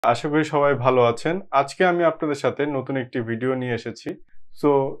আশা করি সবাই ভালো আছেন। আজকে আমি আপনাদের সাথে নতুন একটি ভিডিও নিয়ে এসেছি। সো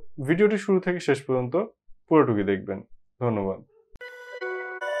ভিডিওটি শুরু থেকে শেষ পর্যন্ত পুরোটুকু দেখবেন। ধন্যবাদ।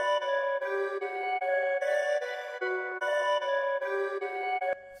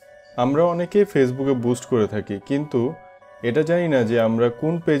 আমরা অনেকেই ফেসবুকে বুস্ট করে থাকি, কিন্তু এটা জানি না যে আমরা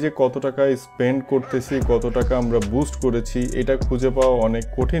কোন পেজে কত টাকা স্পেন্ড করতেছি, কত টাকা আমরা বুস্ট করেছি। এটা খুঁজে পাওয়া অনেক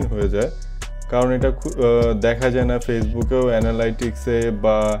কঠিন হয়ে যায়, কারণ এটা দেখা যায় না ফেসবুকেও, অ্যানালাইটিক্সে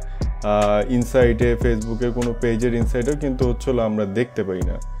বা ইনসাইটে, ফেসবুকের কোনো পেজের ইনসাইটেও কিন্তু আমরা দেখতে পাই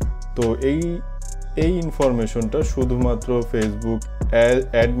না। তো এই ইনফরমেশনটা শুধুমাত্র ফেসবুক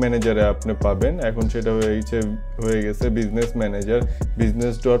অ্যাড ম্যানেজারে আপনি পাবেন। এখন সেটা হয়ে গেছে বিজনেস ম্যানেজার,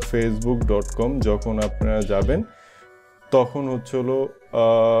 business.facebook.com। যখন আপনারা যাবেন তখন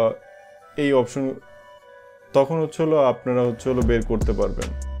এই অপশন আপনারা বের করতে পারবেন।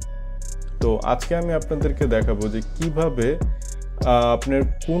 তো আজকে আমি আপনাদেরকে দেখাবো যে কিভাবে আপনার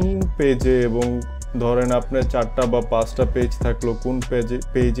কোন পেজে, এবং ধরেন আপনার 4টা বা 5টা পেজ থাকলো, কোন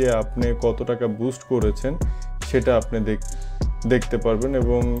পেজে আপনি কত টাকা বুস্ট করেছেন সেটা আপনি দেখতে পারবেন,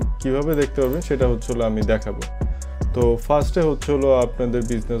 এবং কিভাবে দেখতে পারবেন সেটা আমি দেখাবো। তো ফার্স্টে আপনাদের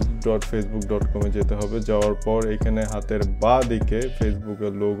business.facebook.com যেতে হবে। যাওয়ার পর এখানে হাতের বাঁ দিকে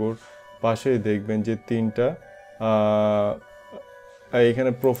ফেসবুকের লোগোর পাশেই দেখবেন যে 3টা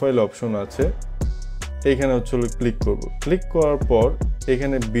এখানে প্রোফাইল অপশন আছে। এইখানে ক্লিক করব। ক্লিক করার পর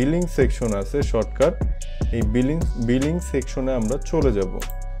এখানে বিলিং সেকশন আছে শর্টকাট। এই বিলিং সেকশনে আমরা চলে যাব।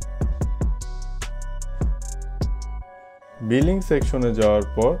 বিলিং সেকশনে যাওয়ার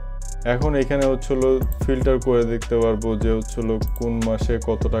পর এখন এখানে ফিল্টার করে দেখতে পারবো যে কোন মাসে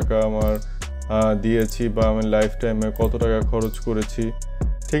কত টাকা আমার দিয়েছি, বা আমি লাইফ টাইমে কত টাকা খরচ করেছি।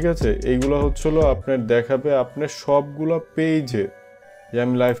 ঠিক আছে, এইগুলো আপনার দেখাবে আপনার সবগুলো পেজে যে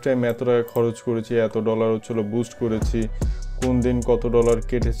আমি লাইফ টাইম এত টাকা খরচ করেছি, এত ডলার বুস্ট করেছি, কোন দিন কত ডলার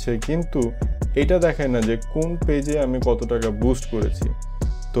কেটেছে। কিন্তু এটা দেখায় না যে কোন পেজে আমি কত টাকা বুস্ট করেছি,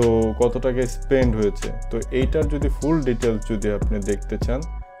 তো কত টাকা স্পেন্ড হয়েছে। তো এইটার যদি ফুল ডিটেলস যদি আপনি দেখতে চান,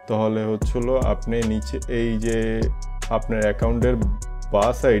 তাহলে আপনি নিচে এই যে আপনার অ্যাকাউন্টের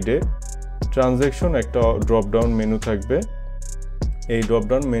বাঁ সাইডে ট্রানজ্যাকশন একটা ড্রপডাউন মেনু থাকবে। এই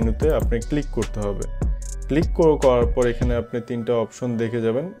ড্রপডাউন মেনুতে আপনি ক্লিক করতে হবে। ক্লিক করার পর এখানে আপনি 3টা অপশন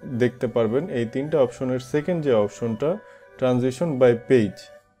দেখতে পারবেন। এই 3টা অপশনের সেকেন্ড যে অপশনটা, ট্রানজিশন বাই পেজ,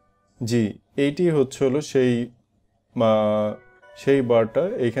 জি এইটি সেই বারটা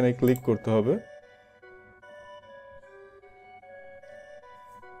এইখানে ক্লিক করতে হবে।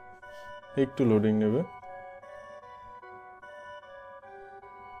 একটু লোডিং নেবে।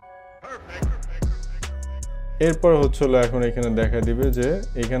 এরপর এখন এখানে দেখা দিবে যে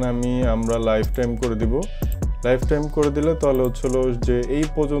এখানে আমরা লাইফ টাইম করে দিব। লাইফ টাইম করে দিলে তাহলে যে এই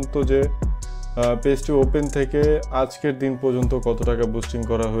পর্যন্ত যে পেজটি ওপেন থেকে আজকের দিন পর্যন্ত কত টাকা বুস্টিং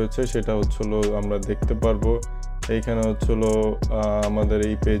করা হয়েছে সেটা আমরা দেখতে পারবো। এইখানে আমাদের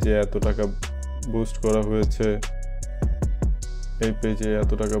এই পেজে এত টাকা বুস্ট করা হয়েছে, এই পেজে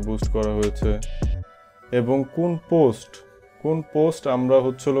এত টাকা বুস্ট করা হয়েছে, এবং কোন পোস্ট আমরা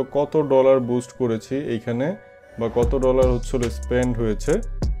কত ডলার বুস্ট করেছি এইখানে, বা কত ডলার স্পেন্ড হয়েছে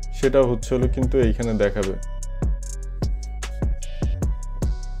সেটা কিন্তু এইখানে দেখাবে।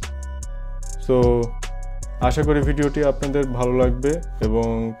 সো আশা করি ভিডিওটি আপনাদের ভালো লাগবে এবং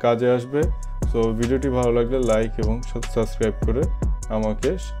কাজে আসবে। সো ভিডিওটি ভালো লাগলে লাইক এবং সাবস্ক্রাইব করে আমাকে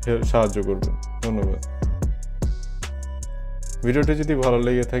সাহায্য করবেন। ধন্যবাদ। ভিডিওটি যদি ভালো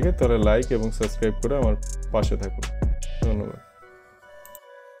লেগে থাকে তাহলে লাইক এবং সাবস্ক্রাইব করে আমার পাশে থাকুন। ধন্যবাদ।